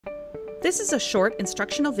This is a short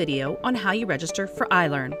instructional video on how you register for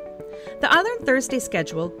iLearn. The iLearn Thursday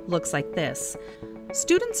schedule looks like this.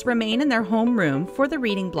 Students remain in their home room for the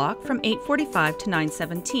reading block from 8:45 to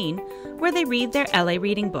 9:17, where they read their LA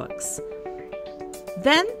reading books.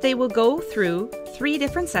 Then they will go through 3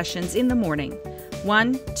 different sessions in the morning,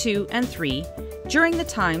 1, 2, and 3, during the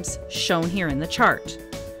times shown here in the chart.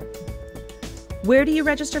 Where do you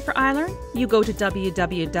register for iLearn? You go to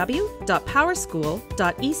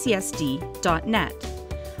www.powerschool.ecsd.net.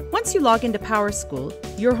 Once you log into PowerSchool,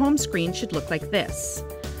 your home screen should look like this.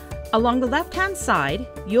 Along the left-hand side,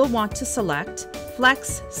 you'll want to select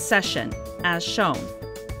Flex Session, as shown.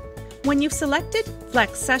 When you've selected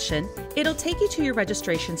Flex Session, it'll take you to your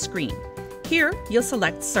registration screen. Here, you'll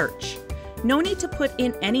select Search. No need to put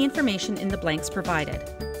in any information in the blanks provided.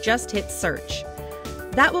 Just hit Search.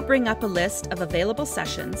 That will bring up a list of available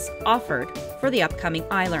sessions offered for the upcoming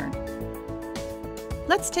iLearn.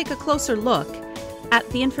 Let's take a closer look at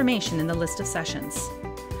the information in the list of sessions.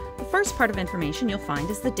 The first part of information you'll find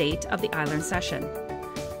is the date of the iLearn session.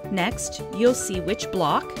 Next, you'll see which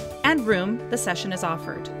block and room the session is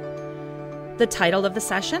offered, the title of the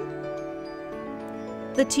session,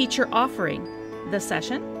 the teacher offering the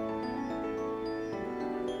session,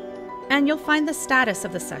 and you'll find the status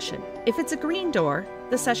of the session. If it's a green door,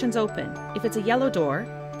 the session's open. If it's a yellow door,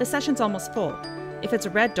 the session's almost full. If it's a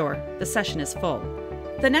red door, the session is full.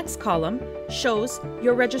 The next column shows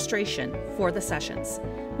your registration for the sessions.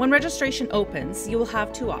 When registration opens, you will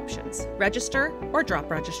have 2 options, register or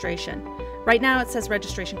drop registration. Right now it says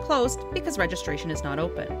registration closed because registration is not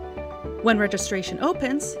open. When registration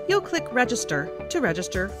opens, you'll click register to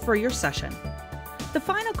register for your session. The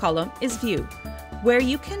final column is view, where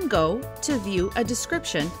you can go to view a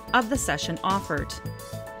description of the session offered.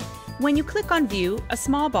 When you click on View, a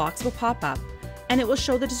small box will pop up and it will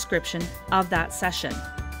show the description of that session.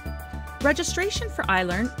 Registration for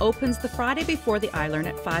iLearn opens the Friday before the iLearn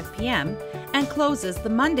at 5 p.m. and closes the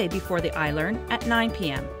Monday before the iLearn at 9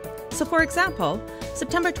 p.m. So for example,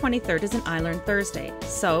 September 23rd is an iLearn Thursday,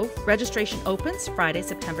 so registration opens Friday,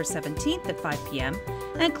 September 17th at 5 p.m.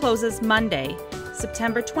 and closes Monday,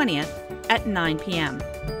 September 20th at 9 p.m.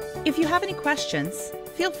 If you have any questions,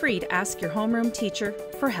 feel free to ask your homeroom teacher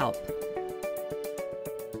for help.